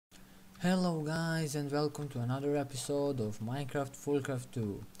Hello guys and welcome to another episode of Minecraft-Foolcarft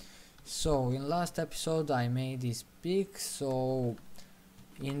 2. So in last episode I made this pick, so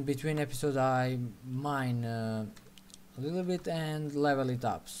in between episodes I mine a little bit and level it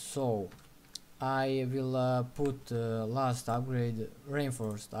up. So I will put last upgrade,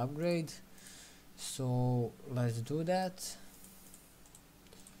 reinforced upgrade. So let's do that.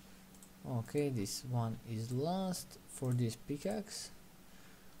 Okay, this one is last for this pickaxe.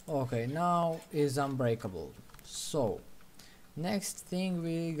 Okay, now is unbreakable. So next thing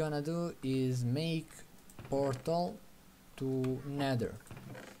we're gonna do is make portal to nether.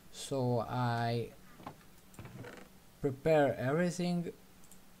 So I prepare everything.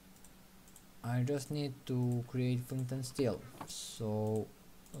 I just need to create flint and steel. So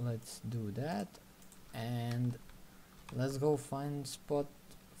let's do that and let's go find spot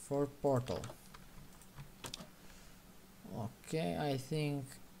for portal. Okay, I think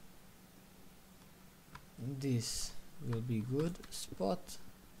this will be good spot.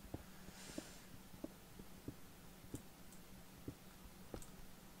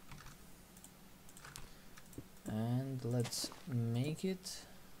 And let's make it.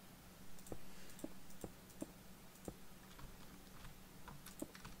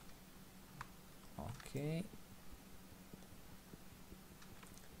 Okay.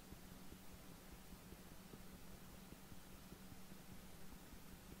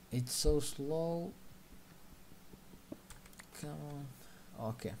 It's so slow. Come on.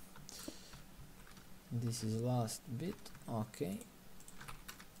 Okay, this is last bit. Okay,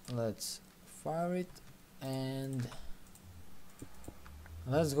 let's fire it and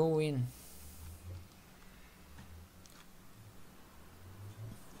let's go in.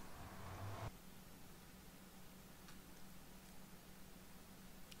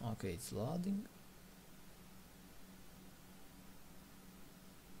 Okay, it's loading.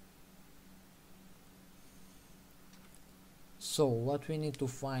 So what we need to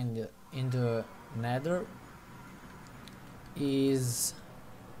find in the nether is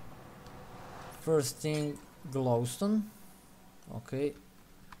first thing glowstone. Okay,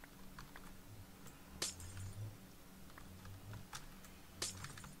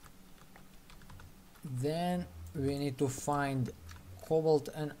 then we need to find cobalt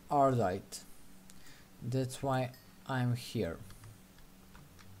and ardite. That's why I'm here.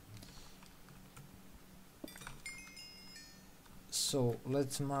 So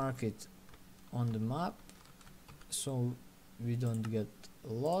let's mark it on the map so we don't get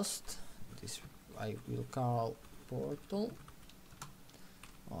lost. This I will call portal.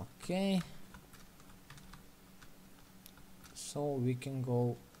 Okay, so we can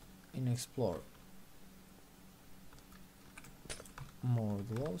go and explore. More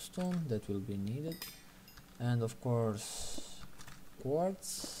glowstone that will be needed, and of course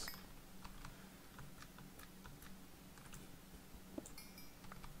quartz.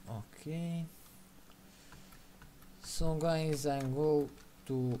 Okay, so guys, I go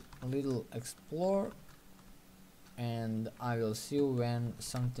to little explore and I will see you when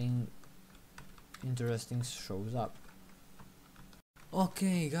something interesting shows up.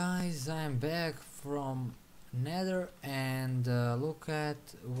 Okay guys, I'm back from nether and look at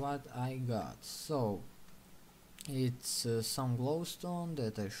what I got. So it's some glowstone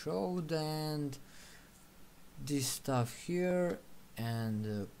that I showed and this stuff here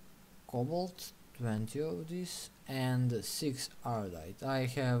and cobalt, 20 of this, and 6 ardite. I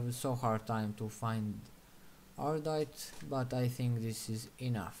have so hard time to find ardite, but I think this is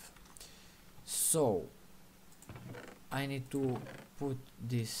enough. So I need to put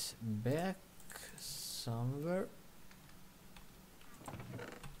this back somewhere.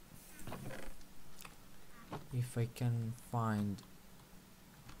 If I can find.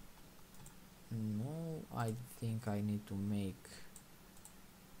 No, I think I need to make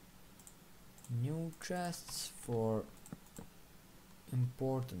new chests for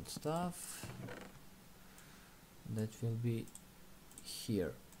important stuff. That will be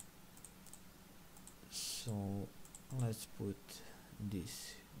here. So let's put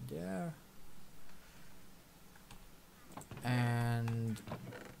this there and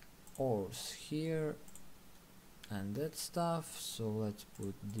ores here and that stuff. So let's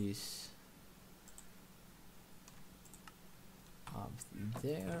put this up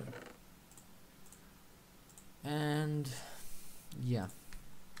there. And yeah,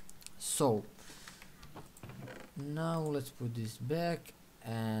 so now let's put this back,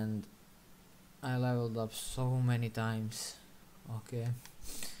 and I leveled up so many times. Okay,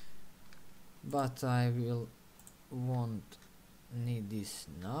 but I won't need this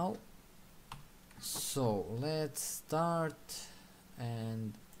now. So let's start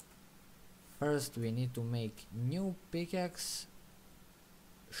and first we need to make new pickaxe,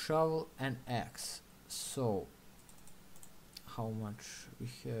 shovel and axe. So how much we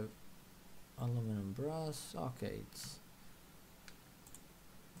have? Aluminum, brass, okay, it's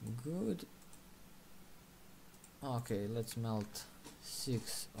good. Okay, let's melt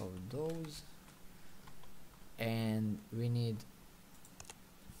 6 of those, and we need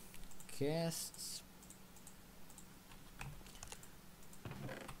casts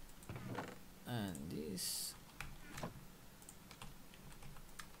and this,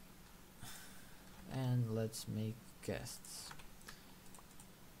 and let's make casts.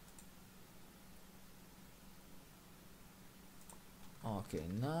 Okay,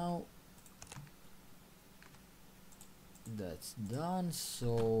 now that's done.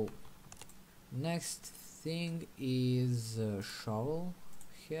 So next thing is shovel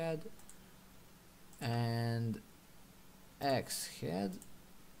head and axe head,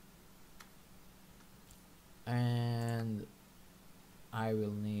 and I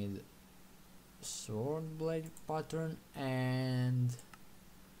will need sword blade pattern and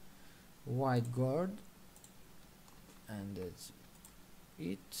white guard, and that's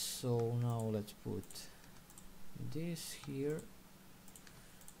it. So now let's put this here.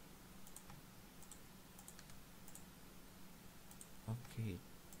 Okay,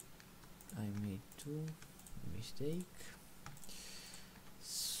 I made 2 mistake.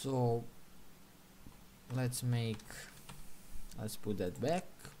 So let's put that back,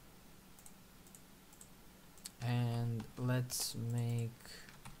 and let's make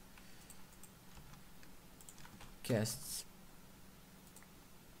casts.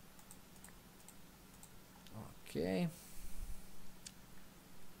 Okay,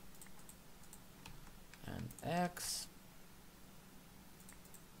 and axe.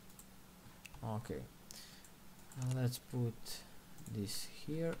 Okay, and let's put this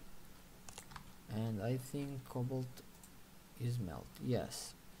here, and I think cobalt is melt.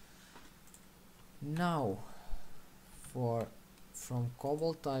 Yes. Now from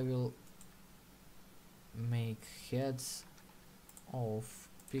cobalt I will make heads of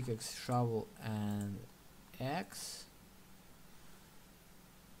pickaxe, shovel and axe.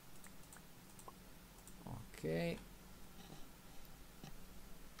 Okay,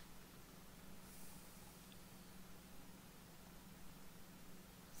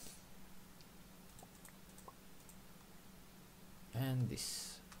 and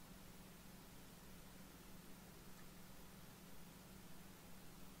this.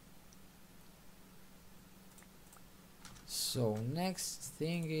 So next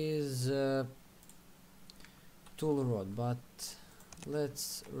thing is tool rod, but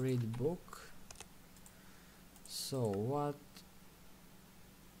let's read book. So what?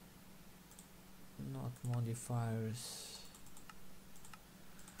 Not modifiers.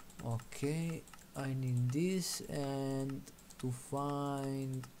 Okay, I need this, and to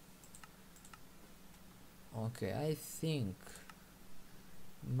find, okay, I think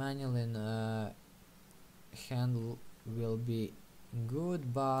manual handle will be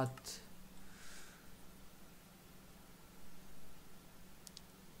good, but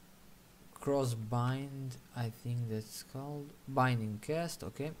cross bind, I think that's called binding cast.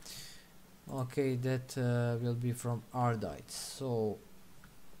 Okay, okay, that will be from ardite. So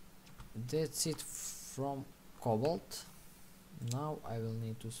that's it from cobalt. Now I will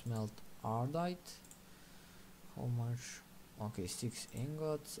need to smelt ardite. How much? Okay, 6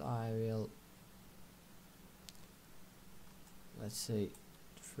 ingots. I will, let's say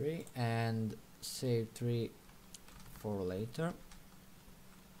 3, and save 3 for later.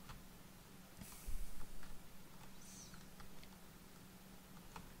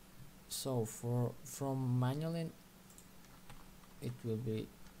 So from manually it will be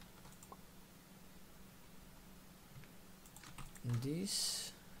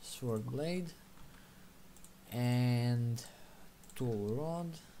this sword blade and tool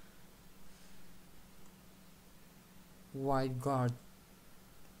rod. White guard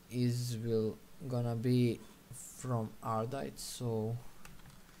is gonna be from ardite, so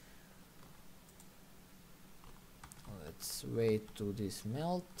let's wait to this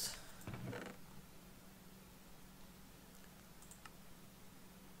melt.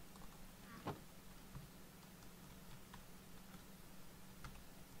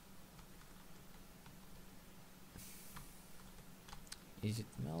 Is it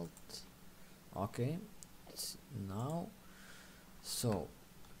melt? Okay, it's now. So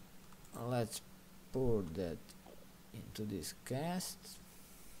let's pour that into this cast.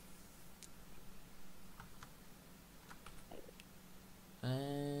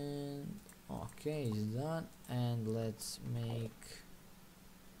 And okay, it's done. And let's make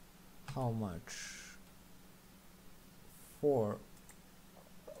how much? 4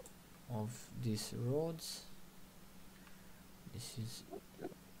 of these rods. This is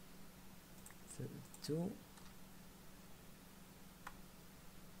 32.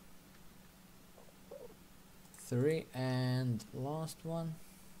 Three, and last one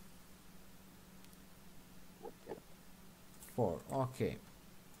 4. Okay,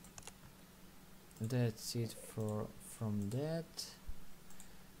 that's it from that.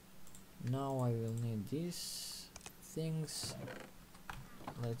 Now I will need these things.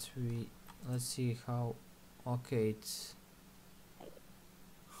 Let's see how. Okay, it's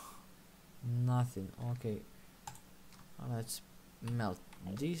nothing. Okay, let's melt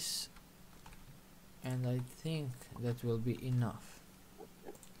this, and I think that will be enough.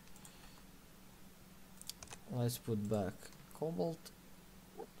 Let's put back cobalt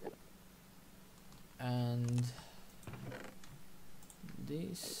and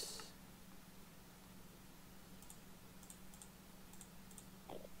this.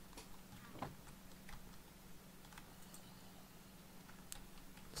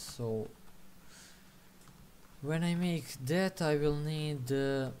 So when I make that, I will need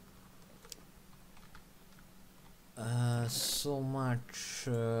so much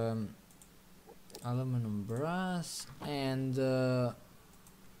aluminum, brass, and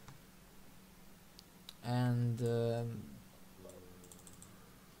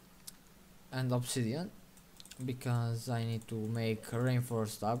obsidian, because I need to make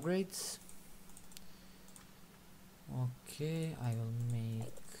reinforced upgrades. Okay, I will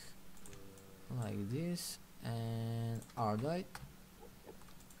make like this, and ardite,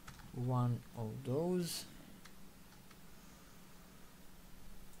 1 of those,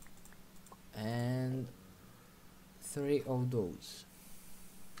 and 3 of those.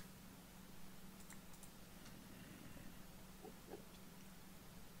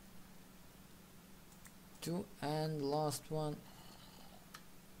 Two, and last one,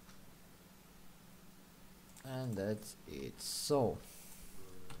 and that's it. So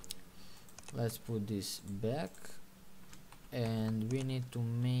let's put this back, and we need to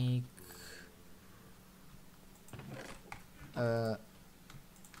make a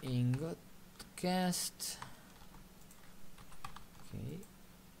ingot cast. Okay,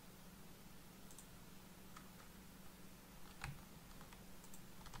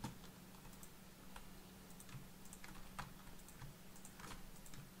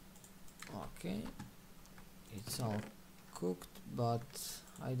 okay, it's all cooked, but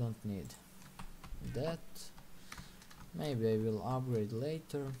I don't need that. Maybe I will upgrade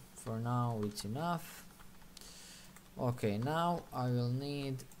later. For now it's enough. Okay, now I will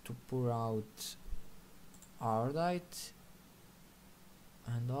need to pour out ardite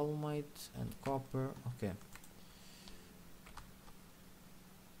and alumite and copper. Okay,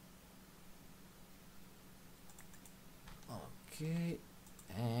 okay,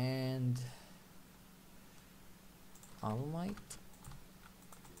 and alumite.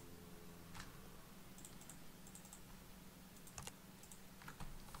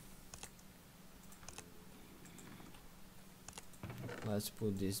 Let's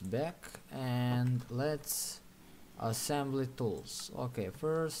put this back, and let's assembly tools. Okay,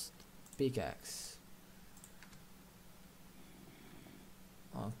 first pickaxe.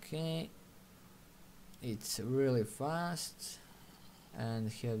 Okay, it's really fast and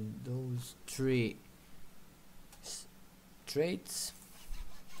have those 3 traits,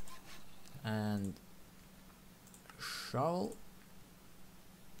 and shovel,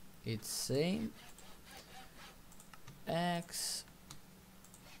 it's same, axe,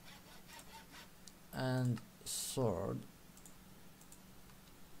 and sword.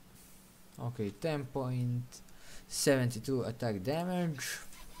 Okay, 10.72 attack damage,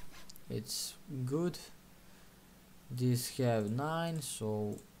 it's good. These have 9,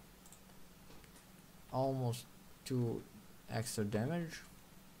 so almost 2 extra damage.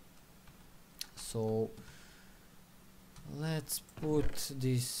 So let's put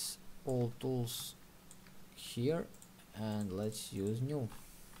these old tools here, and let's use new.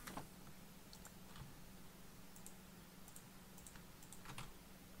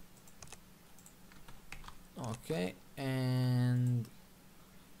 Okay, and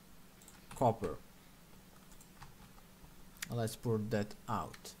copper. Let's pour that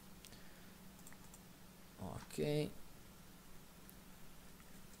out. Okay,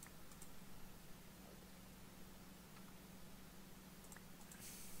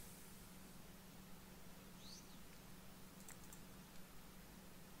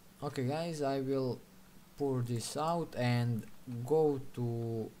 okay guys, I will pour this out and go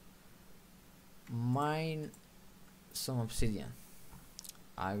to mine some obsidian.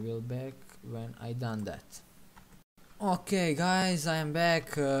 I will back when I done that. Okay guys, I am back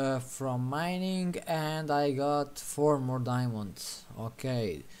from mining and I got 4 more diamonds.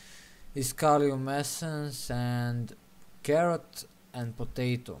 Okay, Iscalium essence and carrot and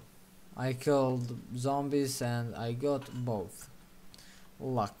potato. I killed zombies and I got both.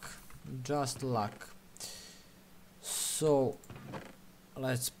 Luck, just luck. So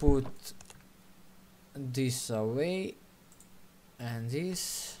let's put this away and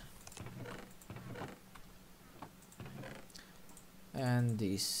this and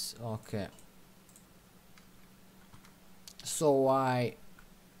this. Okay, so I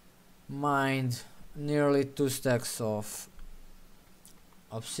mined nearly 2 stacks of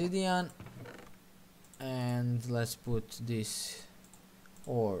obsidian, and let's put this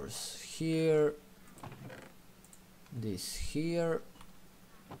ores here, this here,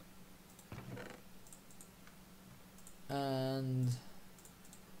 and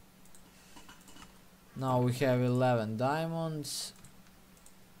now we have 11 diamonds,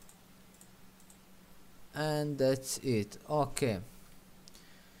 and that's it. Okay,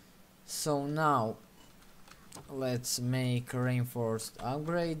 so now let's make reinforced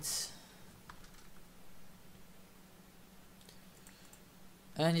upgrades.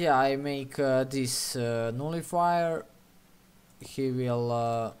 And yeah, I make this nullifier. He will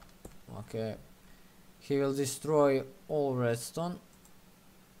okay, he will destroy all redstone,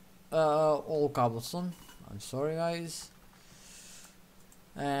 all cobblestone. I'm sorry guys.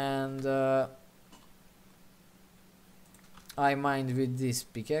 And I mined with this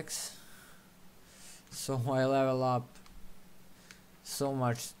pickaxe, so I level up so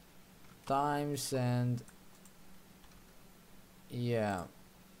much times. And yeah,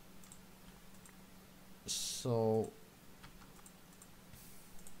 so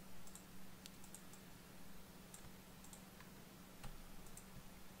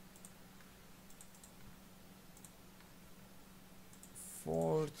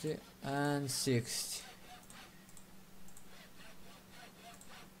 $40 and $60.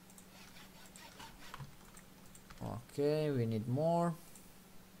 Okay, we need more.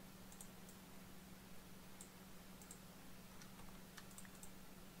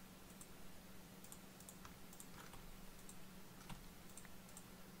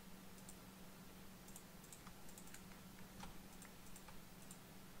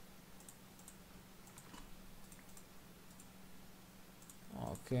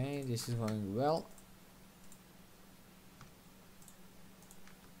 Okay, this is going well.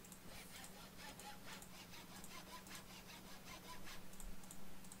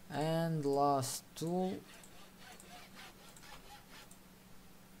 And last tool.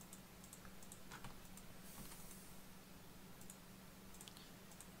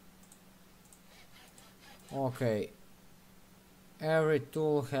 Okay, every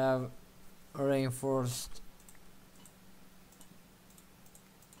tool have reinforced.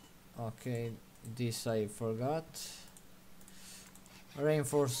 Okay, this I forgot.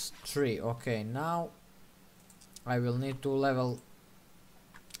 Reinforced 3. Okay, now I will need to level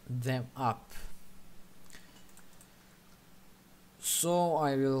them up, so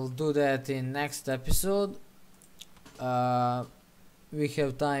I will do that in next episode. We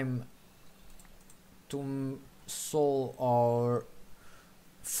have time to solve our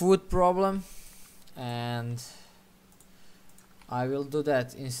food problem, and I will do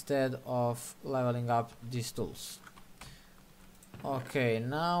that instead of leveling up these tools. Okay,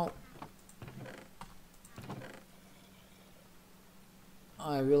 now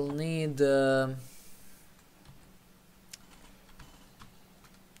I will need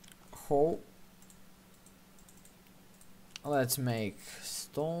hoe. Let's make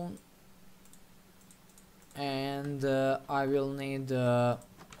stone, and I will need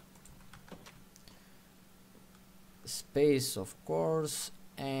space, of course,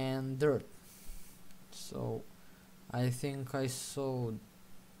 and dirt. So I think I saw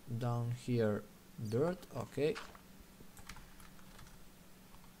down here dirt. Okay,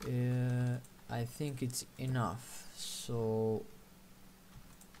 I think it's enough, so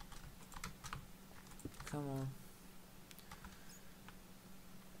come on,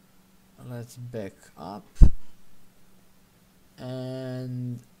 let's back up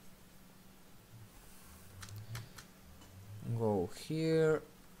and go here.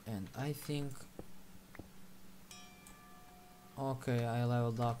 And I think, okay, I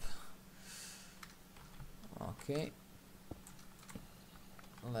leveled up. Okay,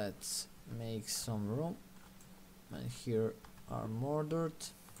 let's make some room, and here are more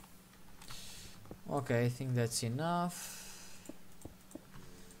dirt. Okay, I think that's enough.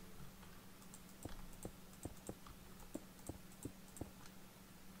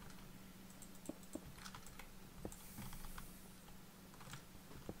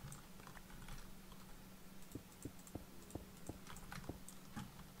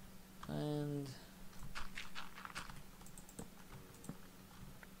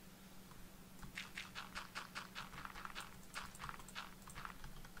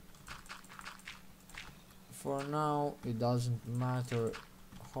 For now it doesn't matter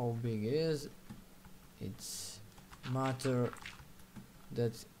how big it is, it's matter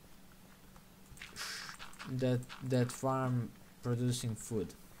that that farm producing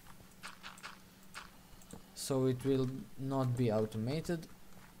food. So it will not be automated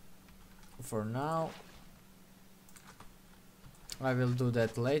for now. I will do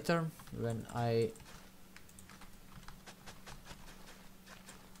that later when I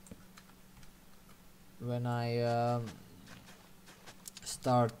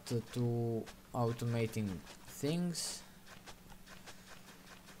start to automating things.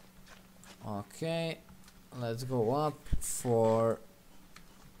 Okay, let's go up for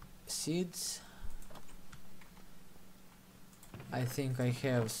seeds. I think I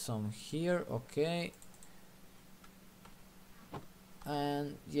have some here. Okay,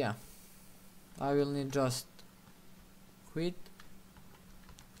 and yeah, I will need just quit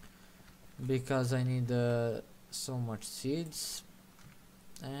because I need so much seeds.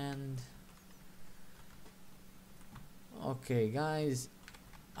 And okay guys,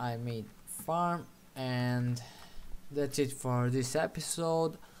 I made farm, and that's it for this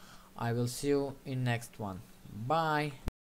episode. I will see you in next one. Bye.